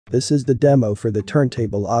This is the demo for the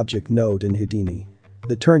Turntable object node in Houdini.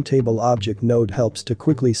 The Turntable object node helps to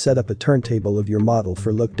quickly set up a turntable of your model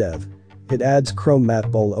for lookdev. It adds chrome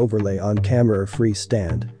matte ball overlay on camera or free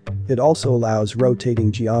stand. It also allows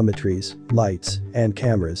rotating geometries, lights, and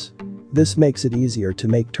cameras. This makes it easier to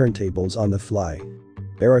make turntables on the fly.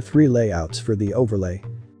 There are 3 layouts for the overlay.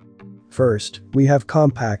 First, we have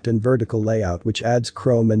compact and vertical layout, which adds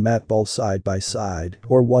chrome and matte ball side by side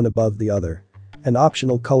or one above the other. An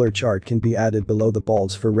optional color chart can be added below the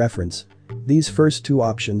balls for reference. These first 2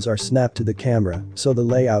 options are snapped to the camera, so the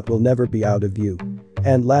layout will never be out of view.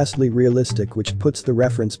 And lastly, realistic, which puts the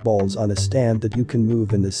reference balls on a stand that you can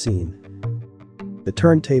move in the scene. The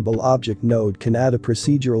Turntable object node can add a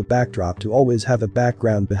procedural backdrop to always have a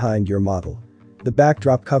background behind your model. The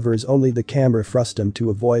backdrop covers only the camera frustum to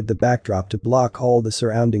avoid the backdrop to block all the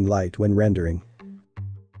surrounding light when rendering.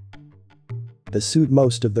 To suit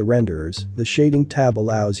most of the renderers, the shading tab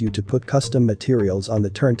allows you to put custom materials on the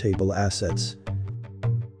turntable assets.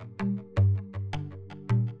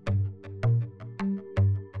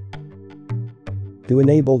 To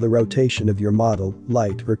enable the rotation of your model,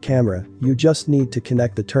 light, or camera, you just need to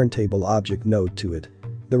connect the Turntable object node to it.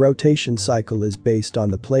 The rotation cycle is based on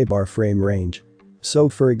the playbar frame range. So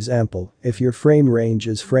for example, if your frame range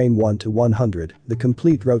is frame 1 to 100, the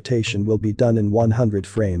complete rotation will be done in 100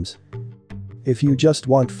 frames. If you just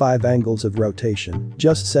want 5 angles of rotation,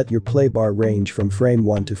 just set your playbar range from frame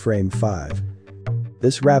 1 to frame 5.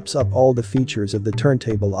 This wraps up all the features of the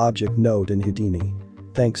Turntable object node in Houdini.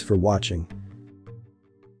 Thanks for watching.